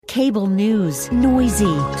Cable news,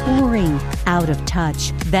 noisy, boring, out of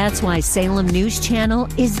touch. That's why Salem News Channel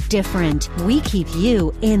is different. We keep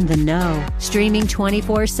you in the know. Streaming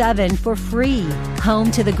 24/7 for free.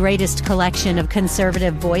 Home to the greatest collection of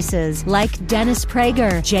conservative voices like Dennis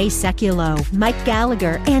Prager, Jay Sekulow, Mike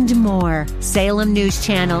Gallagher, and more. Salem News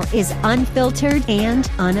Channel is unfiltered and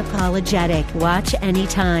unapologetic. Watch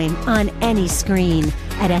anytime, on any screen,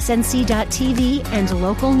 at snc.tv and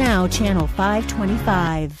Local Now Channel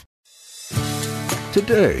 525.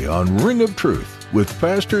 Today on Ring of Truth with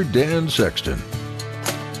Pastor Dan Sexton.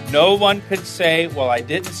 No one could say, well, I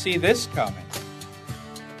didn't see this coming.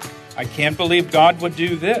 I can't believe God would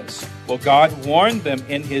do this. Well, God warned them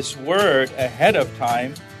in His Word ahead of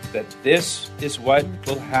time that this is what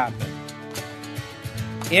will happen.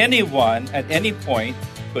 Anyone at any point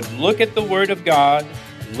could look at the Word of God,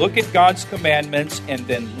 look at God's commandments, and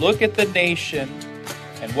then look at the nation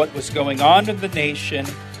and what was going on in the nation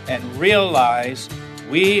and realize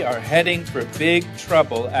we are heading for big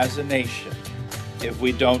trouble as a nation if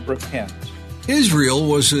we don't repent. Israel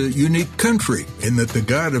was a unique country in that the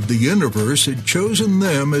God of the universe had chosen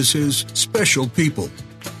them as His special people.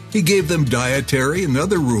 He gave them dietary and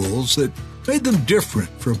other rules that made them different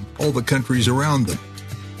from all the countries around them.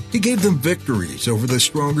 He gave them victories over the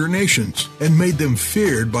stronger nations and made them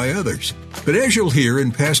feared by others. But as you'll hear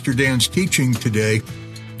in Pastor Dan's teaching today,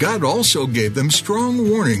 God also gave them strong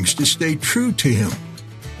warnings to stay true to Him.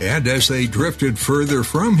 And as they drifted further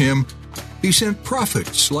from Him, He sent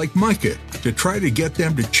prophets like Micah to try to get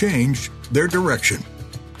them to change their direction.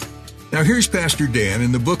 Now here's Pastor Dan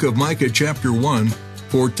in the book of Micah chapter 1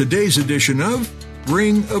 for today's edition of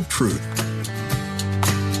Ring of Truth.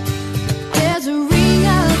 There's a ring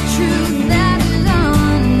of truth that is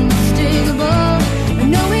unmistakable,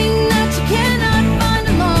 knowing that you cannot find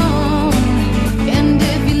alone. And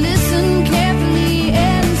if you listen carefully,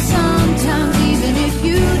 and sometimes even if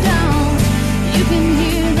you don't, you can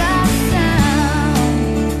hear that sound.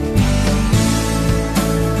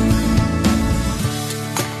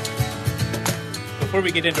 Before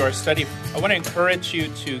we get into our study, I want to encourage you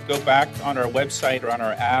to go back on our website or on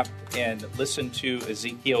our app and listen to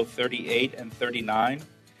Ezekiel 38 and 39.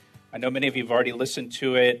 I know many of you have already listened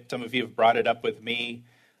to it. Some of you have brought it up with me.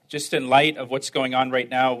 Just in light of what's going on right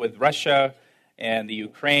now with Russia and the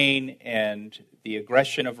Ukraine and the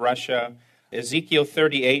aggression of Russia, Ezekiel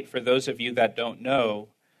 38, for those of you that don't know,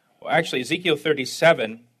 well, actually Ezekiel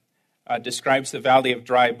 37 describes the valley of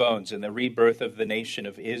dry bones and the rebirth of the nation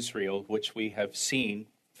of Israel, which we have seen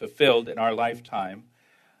fulfilled in our lifetime.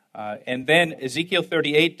 And then Ezekiel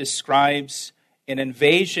 38 describes an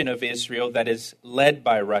invasion of Israel that is led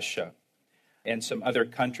by Russia and some other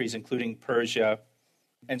countries, including Persia.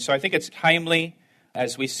 And so I think it's timely,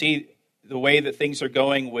 as we see the way that things are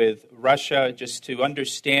going with Russia, just to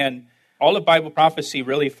understand all of Bible prophecy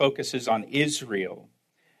really focuses on Israel.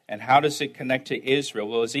 And how does it connect to Israel?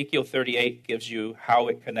 Well, Ezekiel 38 gives you how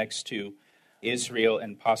it connects to Israel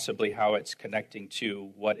and possibly how it's connecting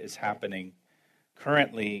to what is happening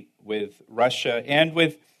currently with Russia and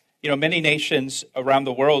with, many nations around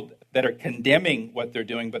the world that are condemning what they're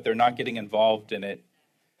doing, but they're not getting involved in it,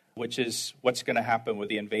 which is what's going to happen with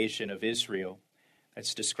the invasion of Israel.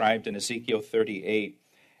 That's described in Ezekiel 38.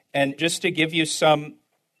 And just to give you some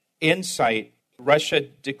insight, Russia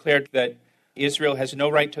declared that Israel has no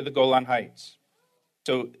right to the Golan Heights.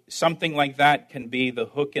 So something like that can be the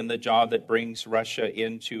hook in the jaw that brings Russia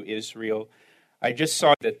into Israel. I just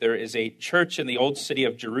saw that there is a church in the old city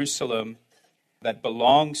of Jerusalem that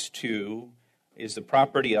is the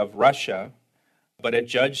property of Russia, but a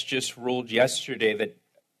judge just ruled yesterday that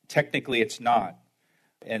technically it's not.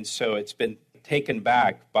 And so it's been taken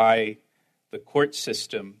back by the court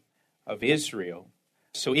system of Israel.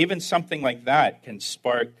 So even something like that can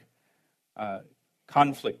spark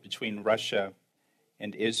conflict between Russia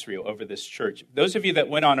and Israel over this church. Those of you that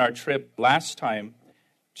went on our trip last time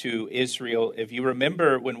to Israel, if you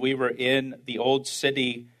remember when we were in the old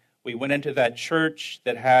city, we went into that church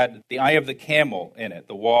that had the eye of the camel in it,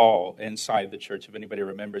 the wall inside the church. If anybody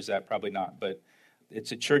remembers that, probably not. But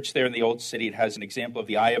it's a church there in the old city. It has an example of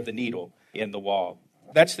the eye of the needle in the wall.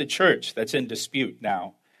 That's the church that's in dispute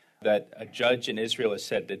now, that a judge in Israel has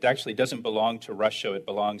said it actually doesn't belong to Russia, it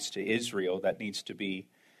belongs to Israel. That needs to be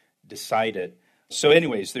decided. So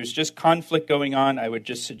anyways, there's just conflict going on. I would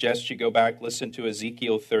just suggest you go back, listen to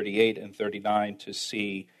Ezekiel 38 and 39 to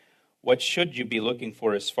see what should you be looking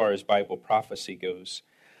for as far as Bible prophecy goes.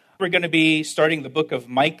 We're going to be starting the book of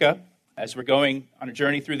Micah as we're going on a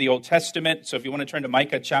journey through the Old Testament. So if you want to turn to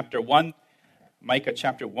Micah chapter 1,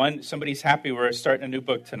 somebody's happy we're starting a new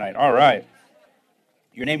book tonight. All right.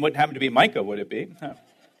 Your name wouldn't happen to be Micah, would it be?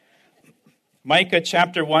 Micah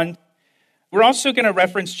chapter 1. We're also going to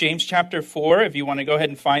reference James chapter 4, if you want to go ahead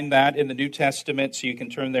and find that in the New Testament, so you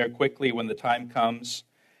can turn there quickly when the time comes.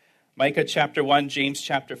 Micah chapter 1, James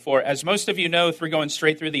chapter 4. As most of you know, we're going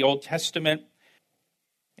straight through the Old Testament,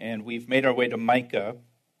 and we've made our way to Micah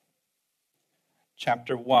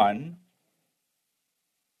chapter 1.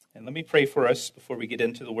 And let me pray for us before we get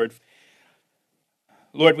into the word.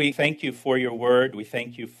 Lord, we thank you for your word. We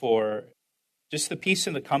thank you for just the peace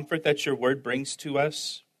and the comfort that your word brings to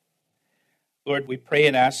us. Lord, we pray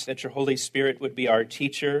and ask that your Holy Spirit would be our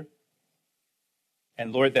teacher.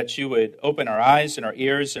 And Lord, that you would open our eyes and our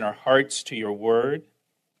ears and our hearts to your word.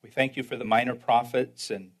 We thank you for the minor prophets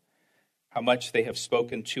and how much they have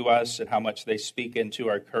spoken to us and how much they speak into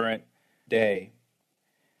our current day.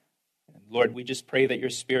 And Lord, we just pray that your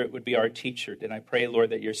Spirit would be our teacher. And I pray,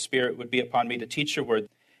 Lord, that your Spirit would be upon me to teach your word.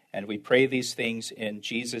 And we pray these things in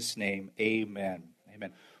Jesus' name. Amen.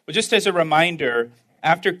 Amen. Well, just as a reminder,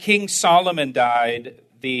 after King Solomon died,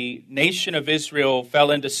 the nation of Israel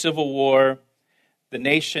fell into civil war. The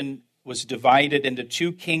nation was divided into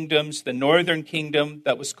two kingdoms, the northern kingdom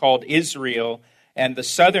that was called Israel, and the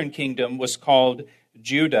southern kingdom was called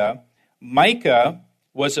Judah. Micah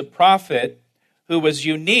was a prophet who was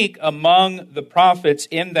unique among the prophets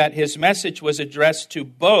in that his message was addressed to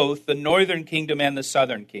both the northern kingdom and the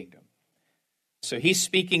southern kingdom. So he's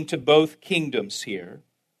speaking to both kingdoms here.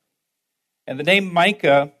 And the name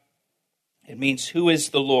Micah, it means who is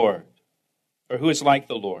the Lord, or who is like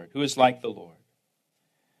the Lord, who is like the Lord.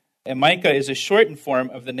 And Micah is a shortened form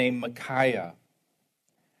of the name Micaiah.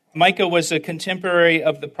 Micah was a contemporary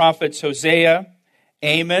of the prophets Hosea,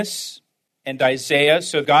 Amos, and Isaiah.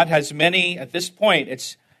 So God has many, at this point,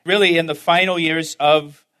 it's really in the final years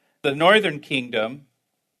of the northern kingdom.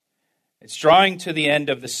 It's drawing to the end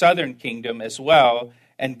of the southern kingdom as well.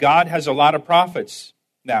 And God has a lot of prophets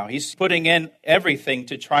now. He's putting in everything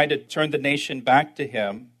to try to turn the nation back to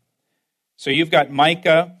him. So you've got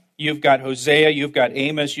Micah, you've got Hosea, you've got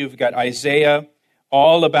Amos, you've got Isaiah,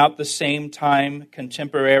 all about the same time,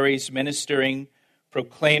 contemporaries ministering,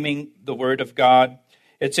 proclaiming the word of God.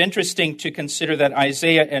 It's interesting to consider that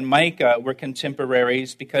Isaiah and Micah were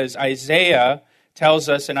contemporaries because Isaiah tells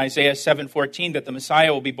us in Isaiah 7:14 that the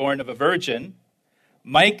Messiah will be born of a virgin.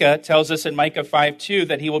 Micah tells us in Micah 5:2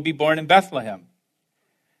 that he will be born in Bethlehem.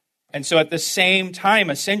 And so at the same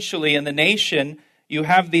time, essentially in the nation, you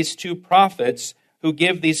have these two prophets who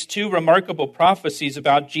give these two remarkable prophecies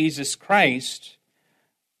about Jesus Christ,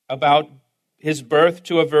 about his birth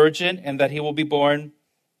to a virgin and that he will be born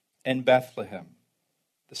in Bethlehem.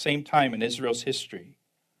 The same time in Israel's history.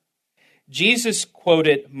 Jesus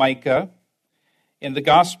quoted Micah in the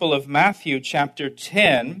Gospel of Matthew chapter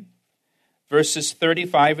 10, verses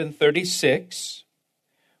 35 and 36,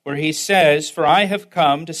 where he says, "For I have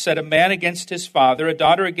come to set a man against his father, a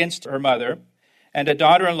daughter against her mother, and a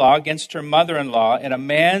daughter-in-law against her mother-in-law, and a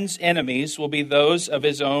man's enemies will be those of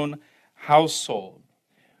his own household."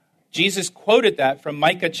 Jesus quoted that from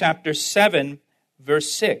Micah chapter 7,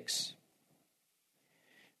 verse 6.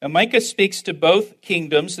 Now, Micah speaks to both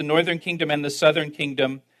kingdoms, the northern kingdom and the southern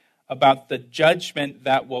kingdom, about the judgment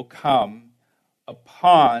that will come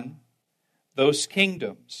upon those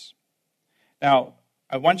kingdoms. Now,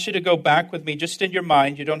 I want you to go back with me just in your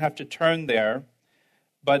mind. You don't have to turn there.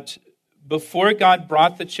 But before God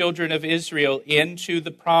brought the children of Israel into the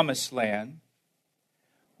promised land,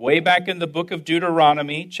 way back in the book of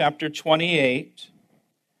Deuteronomy, chapter 28,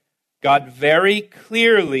 God very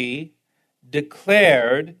clearly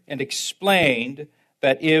declared and explained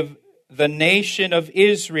that if the nation of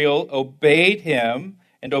Israel obeyed him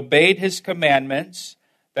and obeyed his commandments,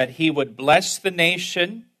 that he would bless the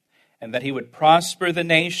nation and that he would prosper the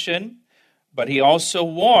nation. But he also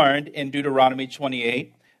warned in Deuteronomy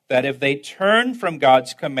 28 that if they turned from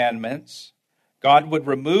God's commandments, God would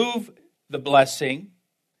remove the blessing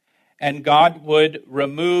and God would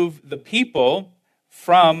remove the people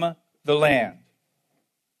from the land.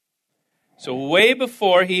 So way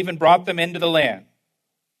before he even brought them into the land,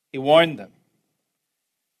 he warned them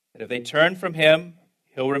that if they turn from him,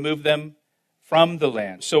 he'll remove them from the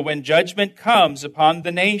land. So when judgment comes upon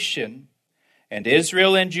the nation, and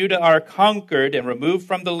Israel and Judah are conquered and removed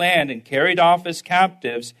from the land and carried off as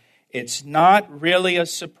captives, it's not really a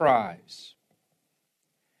surprise.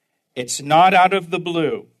 It's not out of the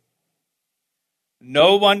blue.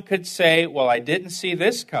 No one could say, well, I didn't see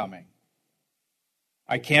this coming.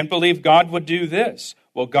 I can't believe God would do this.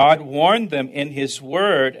 Well, God warned them in his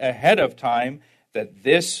word ahead of time that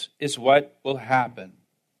this is what will happen.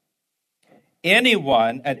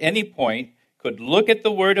 Anyone at any point could look at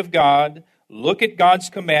the word of God, look at God's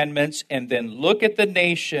commandments, and then look at the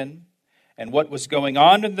nation and what was going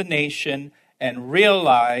on in the nation and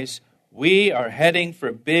realize we are heading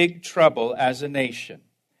for big trouble as a nation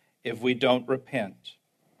if we don't repent.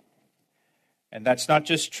 And that's not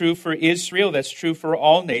just true for Israel, that's true for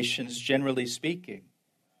all nations, generally speaking.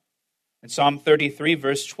 In Psalm 33,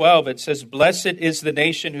 verse 12, it says, "Blessed is the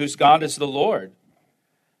nation whose God is the Lord."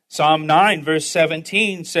 Psalm 9, verse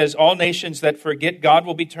 17 says, "All nations that forget God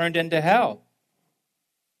will be turned into hell."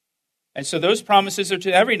 And so those promises are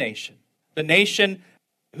to every nation. The nation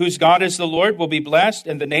whose God is the Lord will be blessed,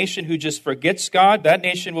 and the nation who just forgets God, that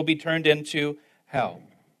nation will be turned into hell.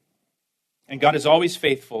 And God is always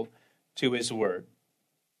faithful to his word.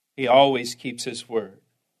 He always keeps his word.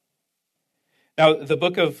 Now, the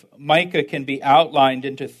book of Micah can be outlined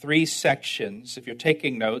into 3 sections. If you're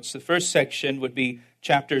taking notes, the first section would be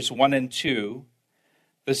chapters 1 and 2.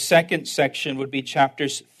 The second section would be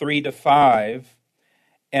chapters 3 to 5.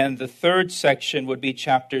 And the third section would be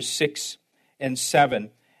chapters 6 and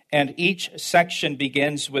 7. And each section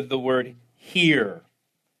begins with the word "hear."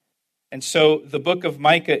 And so the book of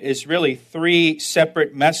Micah is really 3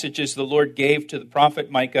 separate messages the Lord gave to the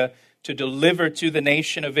prophet Micah to deliver to the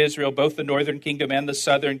nation of Israel, both the northern kingdom and the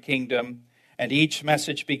southern kingdom. And each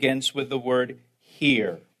message begins with the word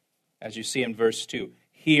 "hear," as you see in verse 2.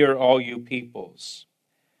 "Hear, all you peoples."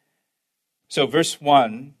 So verse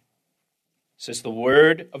 1 says, "The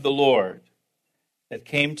word of the Lord that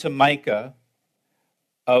came to Micah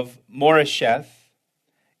of Moresheth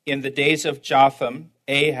in the days of Jotham,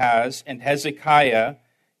 Ahaz, and Hezekiah,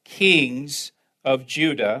 kings of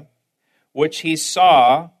Judah, which he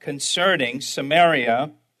saw concerning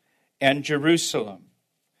Samaria and Jerusalem."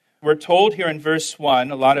 We're told here in verse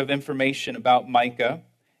 1 a lot of information about Micah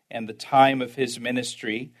and the time of his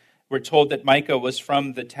ministry. We're told that Micah was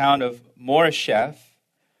from the town of Moresheth,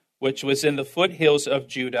 which was in the foothills of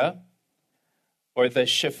Judah, or the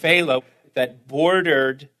Shephelah that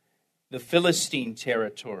bordered the Philistine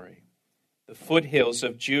territory, the foothills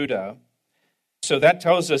of Judah. So that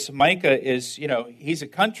tells us Micah is, he's a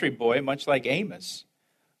country boy, much like Amos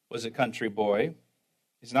was a country boy.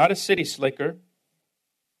 He's not a city slicker.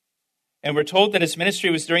 And we're told that his ministry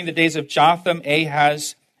was during the days of Jotham,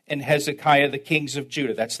 Ahaz, and Hezekiah, the kings of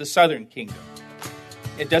Judah. That's the southern kingdom.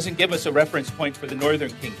 It doesn't give us a reference point for the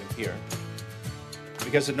northern kingdom here,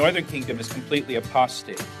 because the northern kingdom is completely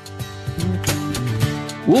apostate.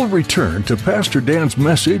 We'll return to Pastor Dan's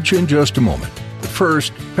message in just a moment.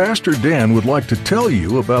 First, Pastor Dan would like to tell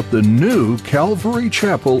you about the new Calvary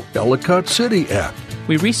Chapel Ellicott City app.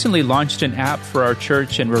 We recently launched an app for our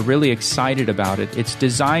church, and we're really excited about it. It's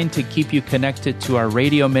designed to keep you connected to our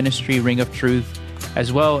radio ministry, Ring of Truth,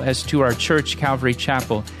 as well as to our church, Calvary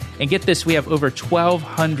Chapel. And get this, we have over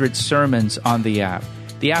 1,200 sermons on the app.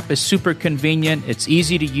 The app is super convenient, it's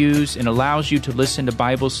easy to use, and allows you to listen to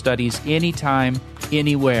Bible studies anytime,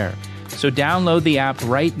 anywhere. So download the app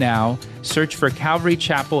right now, search for Calvary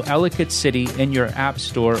Chapel Ellicott City in your app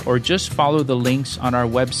store, or just follow the links on our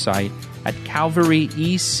website at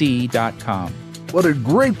calvaryec.com. What a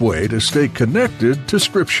great way to stay connected to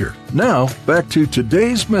Scripture. Now, back to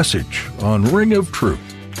today's message on Ring of Truth.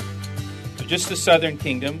 Just the southern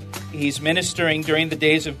kingdom. He's ministering during the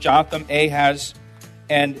days of Jotham, Ahaz,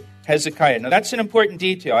 and Hezekiah. Now, that's an important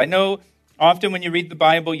detail. I know often when you read the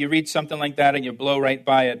Bible, you read something like that and you blow right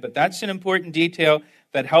by it, but that's an important detail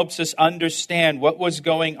that helps us understand what was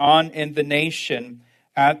going on in the nation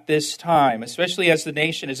at this time, especially as the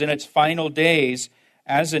nation is in its final days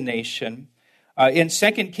as a nation. In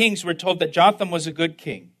 2 Kings, we're told that Jotham was a good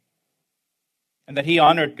king and that he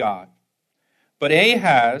honored God. But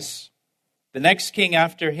Ahaz, the next king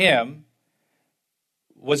after him,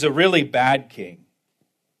 was a really bad king.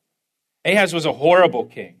 Ahaz was a horrible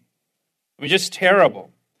king. It was just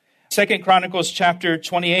terrible. 2 Chronicles chapter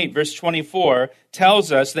 28, verse 24,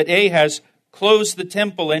 tells us that Ahaz closed the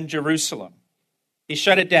temple in Jerusalem. He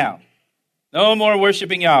shut it down. No more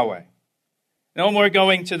worshiping Yahweh. No more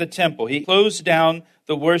going to the temple. He closed down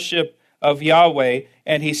the worship of Yahweh,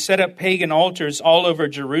 and he set up pagan altars all over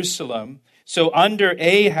Jerusalem. So under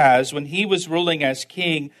Ahaz, when he was ruling as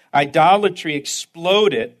king, idolatry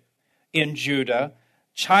exploded in Judah.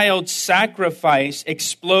 Child sacrifice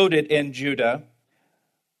exploded in Judah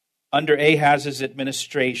under Ahaz's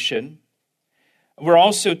administration. We're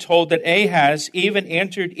also told that Ahaz even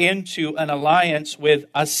entered into an alliance with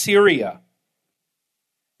Assyria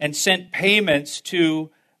and sent payments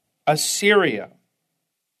to Assyria.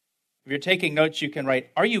 If you're taking notes, you can write,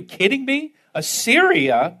 "Are you kidding me?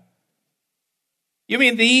 Assyria? You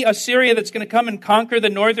mean the Assyria that's going to come and conquer the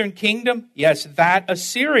northern kingdom?" Yes, that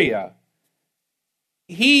Assyria.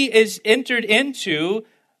 He is entered into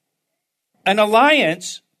an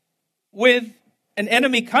alliance with an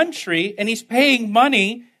enemy country, and he's paying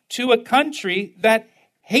money to a country that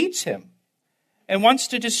hates him and wants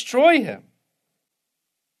to destroy him.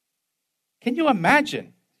 Can you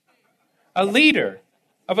imagine a leader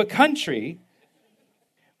of a country?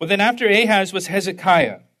 Well, then after Ahaz was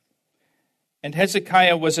Hezekiah. And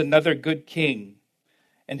Hezekiah was another good king.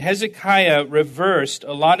 And Hezekiah reversed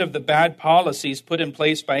a lot of the bad policies put in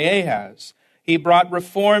place by Ahaz. He brought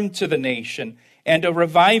reform to the nation and a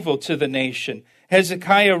revival to the nation.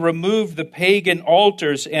 Hezekiah removed the pagan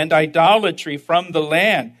altars and idolatry from the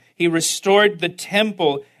land. He restored the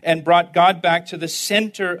temple and brought God back to the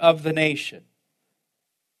center of the nation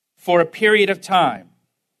for a period of time.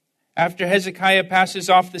 After Hezekiah passes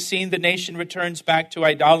off the scene, the nation returns back to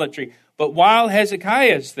idolatry. But while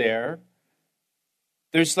Hezekiah is there,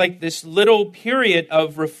 there's like this little period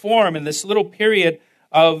of reform and this little period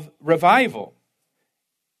of revival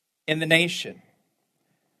in the nation.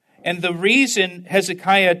 And the reason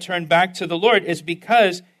Hezekiah turned back to the Lord is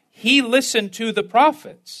because he listened to the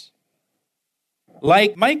prophets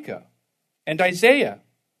like Micah and Isaiah.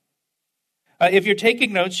 If you're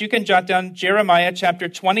taking notes, you can jot down Jeremiah chapter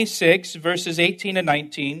 26, verses 18 and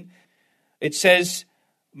 19. It says,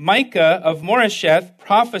 Micah of Moresheth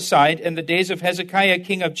prophesied in the days of Hezekiah,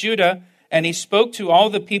 king of Judah, and he spoke to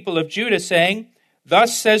all the people of Judah, saying,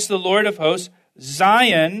 Thus says the Lord of hosts,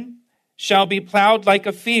 Zion shall be plowed like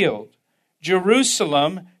a field.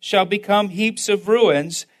 Jerusalem shall become heaps of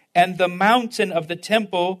ruins, and the mountain of the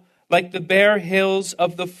temple like the bare hills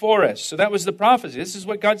of the forest. So that was the prophecy. This is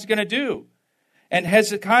what God's going to do. And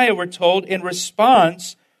Hezekiah, we're told, in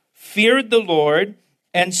response, feared the Lord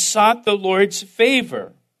and sought the Lord's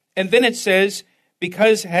favor. And then it says,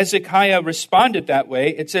 because Hezekiah responded that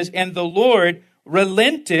way, it says, and the Lord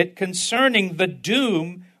relented concerning the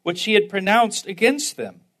doom which he had pronounced against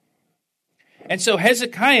them. And so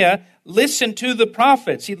Hezekiah listened to the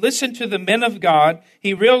prophets. He listened to the men of God.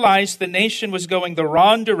 He realized the nation was going the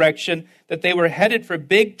wrong direction, that they were headed for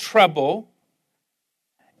big trouble.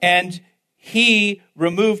 And he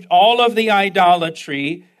removed all of the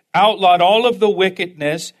idolatry, outlawed all of the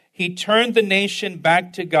wickedness. He turned the nation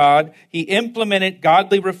back to God. He implemented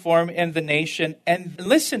godly reform in the nation. And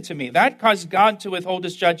listen to me, that caused God to withhold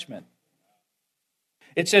his judgment.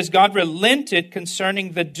 It says God relented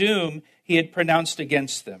concerning the doom he had pronounced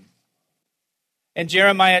against them. In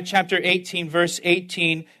Jeremiah chapter 18, verse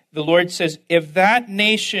 18, the Lord says, If that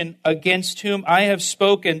nation against whom I have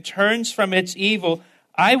spoken turns from its evil,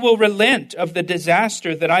 I will relent of the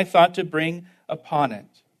disaster that I thought to bring upon it.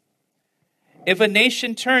 If a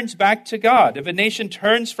nation turns back to God, if a nation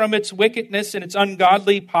turns from its wickedness and its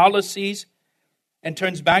ungodly policies and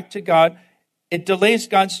turns back to God, it delays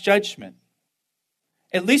God's judgment,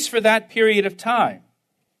 at least for that period of time.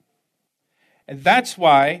 And that's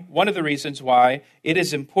why, one of the reasons why, it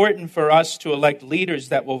is important for us to elect leaders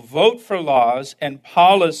that will vote for laws and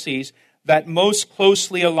policies that most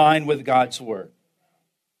closely align with God's word.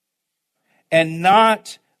 And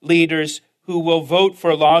not leaders who will vote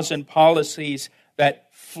for laws and policies that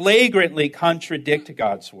flagrantly contradict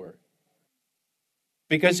God's word.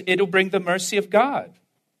 Because it'll bring the mercy of God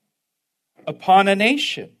upon a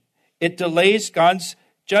nation. It delays God's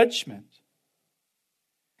judgment.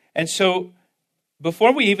 And so,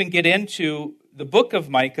 before we even get into the book of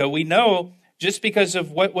Micah, we know just because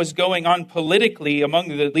of what was going on politically among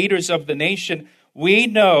the leaders of the nation, we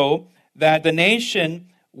know that the nation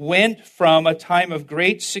went from a time of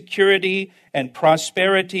great security and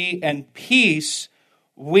prosperity and peace.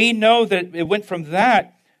 We know that it went from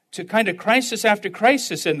that to kind of crisis after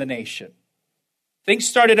crisis in the nation. Things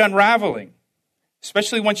started unraveling,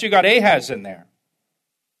 especially once you got Ahaz in there.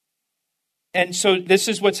 And so this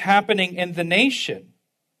is what's happening in the nation.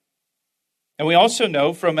 And we also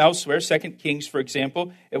know from elsewhere, 2 Kings, for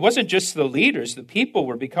example, it wasn't just the leaders. The people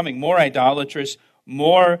were becoming more idolatrous,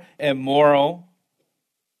 more immoral.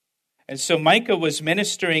 And so Micah was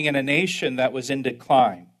ministering in a nation that was in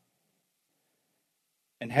decline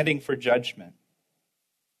and heading for judgment.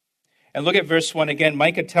 And look at verse 1 again.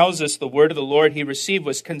 Micah tells us the word of the Lord he received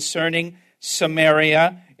was concerning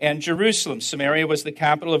Samaria and Jerusalem. Samaria was the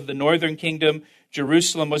capital of the northern kingdom.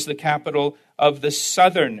 Jerusalem was the capital of the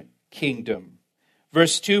southern kingdom.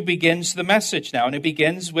 Verse 2 begins the message now, and it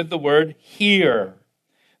begins with the word hear.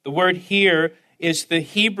 The word hear is the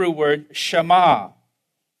Hebrew word shema,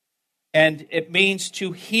 and it means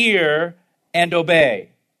to hear and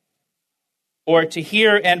obey, or to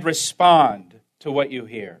hear and respond to what you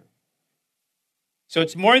hear. So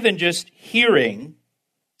it's more than just hearing.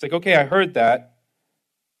 It's like, okay, I heard that.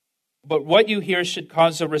 But what you hear should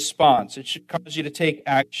cause a response. It should cause you to take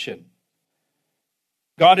action.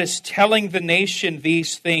 God is telling the nation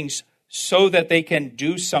these things so that they can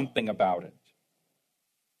do something about it.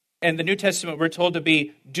 In the New Testament, we're told to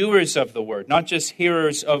be doers of the word, not just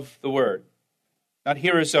hearers of the word, not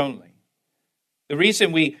hearers only. The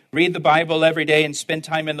reason we read the Bible every day and spend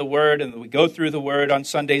time in the Word, and we go through the Word on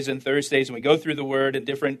Sundays and Thursdays, and we go through the Word in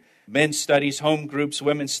different men's studies, home groups,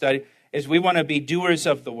 women's study, is we want to be doers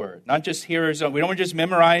of the Word, not just hearers. We don't want to just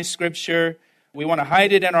memorize Scripture. We want to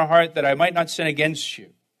hide it in our heart that I might not sin against you.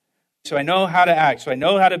 So I know how to act, so I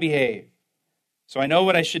know how to behave, so I know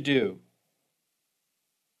what I should do.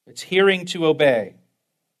 It's hearing to obey.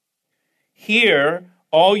 Hear,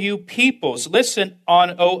 all you peoples, listen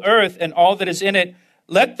on, O earth, and all that is in it.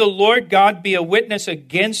 Let the Lord God be a witness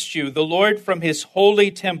against you, the Lord from his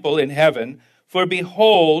holy temple in heaven. For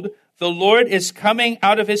behold, the Lord is coming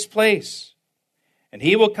out of his place, and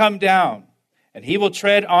he will come down, and he will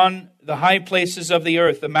tread on the high places of the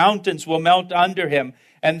earth. The mountains will melt under him,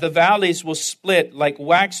 and the valleys will split like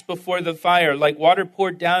wax before the fire, like water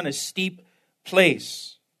poured down a steep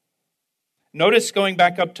place. Notice, going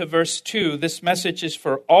back up to verse 2, this message is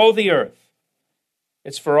for all the earth.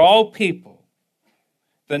 It's for all people.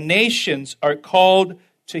 The nations are called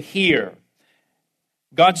to hear.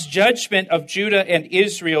 God's judgment of Judah and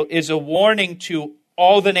Israel is a warning to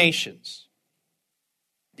all the nations.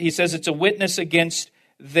 He says it's a witness against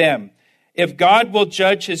them. If God will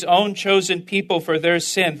judge his own chosen people for their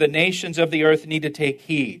sin, the nations of the earth need to take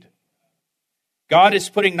heed. God is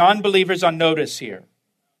putting non-believers on notice here.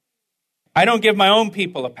 I don't give my own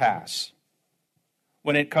people a pass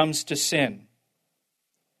when it comes to sin.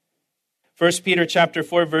 1 Peter chapter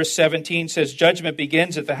 4, verse 17 says, judgment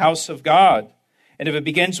begins at the house of God. And if it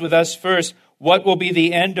begins with us first, what will be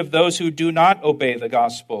the end of those who do not obey the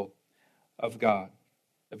gospel of God?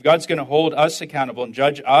 If God's going to hold us accountable and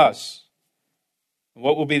judge us,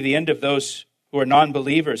 what will be the end of those who are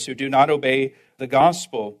non-believers, who do not obey the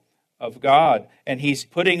gospel of God? And he's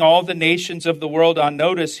putting all the nations of the world on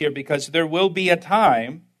notice here, because there will be a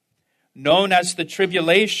time known as the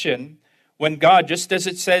tribulation when God, just as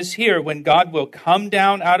it says here, when God will come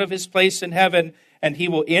down out of his place in heaven and he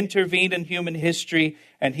will intervene in human history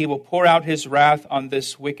and he will pour out his wrath on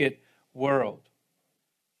this wicked world.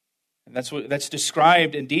 And that's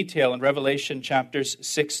described in detail in Revelation chapters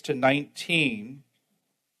 6 to 19.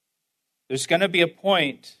 There's going to be a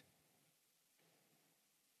point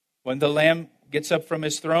when the Lamb gets up from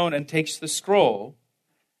his throne and takes the scroll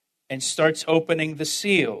and starts opening the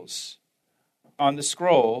seals on the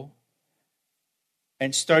scroll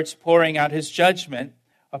and starts pouring out his judgment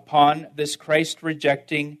upon this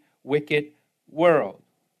Christ-rejecting, wicked world.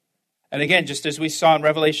 And again, just as we saw in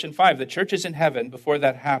Revelation 5, the church is in heaven before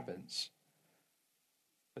that happens.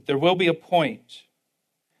 But there will be a point.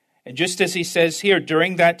 And just as he says here,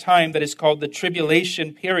 during that time that is called the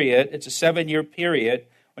tribulation period, it's a 7-year period,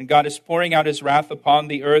 when God is pouring out his wrath upon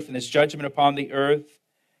the earth and his judgment upon the earth.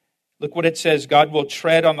 Look what it says. God will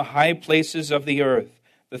tread on the high places of the earth,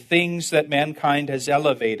 the things that mankind has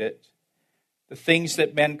elevated, the things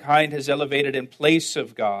that mankind has elevated in place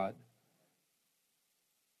of God.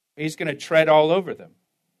 He's going to tread all over them.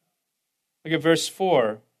 Look at verse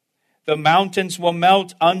 4. The mountains will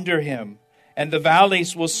melt under him, and the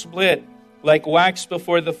valleys will split like wax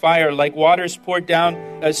before the fire, like waters poured down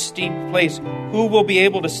a steep place. Who will be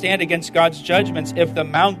able to stand against God's judgments if the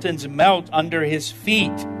mountains melt under his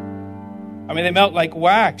feet? I mean, they melt like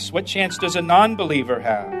wax. What chance does a non-believer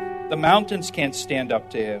have? The mountains can't stand up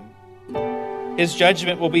to him. His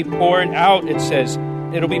judgment will be poured out, it says.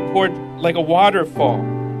 It'll be poured like a waterfall.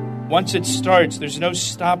 Once it starts, there's no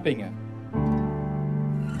stopping it.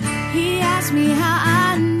 He asked me how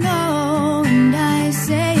I know, and I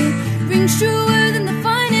say it rings truer than the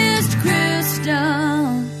finest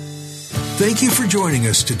crystal. Thank you for joining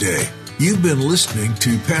us today. You've been listening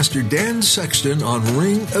to Pastor Dan Sexton on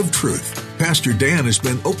Ring of Truth. Pastor Dan has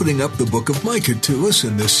been opening up the book of Micah to us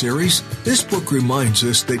in this series. This book reminds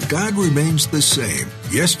us that God remains the same,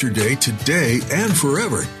 yesterday, today, and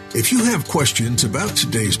forever. If you have questions about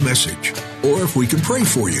today's message, or if we can pray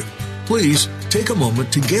for you, please take a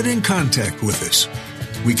moment to get in contact with us.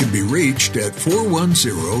 We can be reached at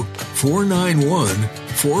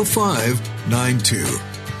 410-491-4592.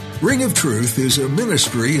 Ring of Truth is a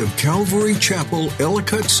ministry of Calvary Chapel,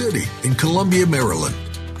 Ellicott City in Columbia, Maryland.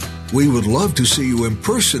 We would love to see you in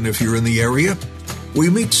person if you're in the area.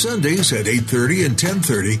 We meet Sundays at 8:30 and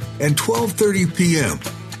 10:30 and 12:30 p.m.,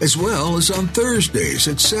 as well as on Thursdays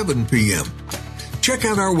at 7 p.m. Check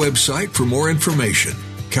out our website for more information,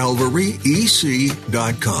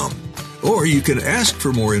 calvaryec.com. Or you can ask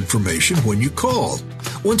for more information when you call.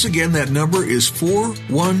 Once again, that number is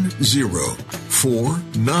 410-491-4592.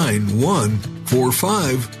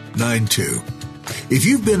 844-914592. If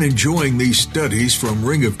you've been enjoying these studies from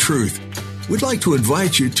Ring of Truth, we'd like to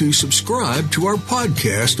invite you to subscribe to our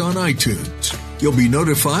podcast on iTunes. You'll be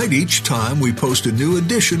notified each time we post a new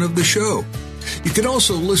edition of the show. You can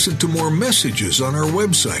also listen to more messages on our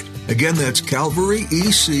website. Again, that's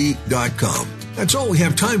calvaryec.com. That's all we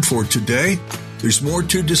have time for today. There's more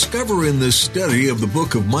to discover in this study of the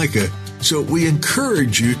book of Micah, so we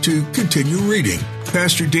encourage you to continue reading.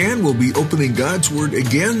 Pastor Dan will be opening God's Word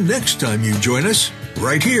again next time you join us,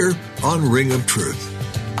 right here on Ring of Truth.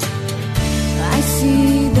 I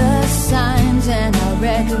see the signs and I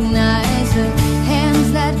recognize the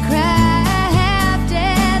hands that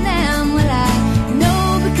crafted them. Well, I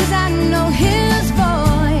know because I know His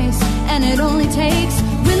voice, and it only takes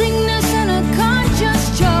willingness and a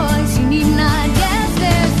conscious choice. You need not guess,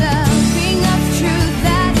 there's a ring of truth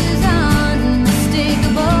that is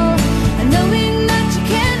unmistakable, and knowing that you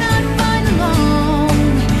cannot find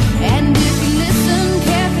alone. And if you listen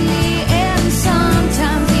carefully, and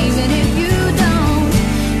sometimes even if you don't,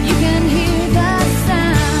 you can hear the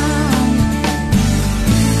sound.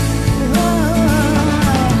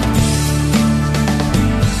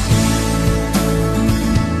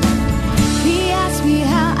 He asked me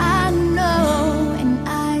how I know, and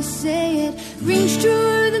I say it rings true.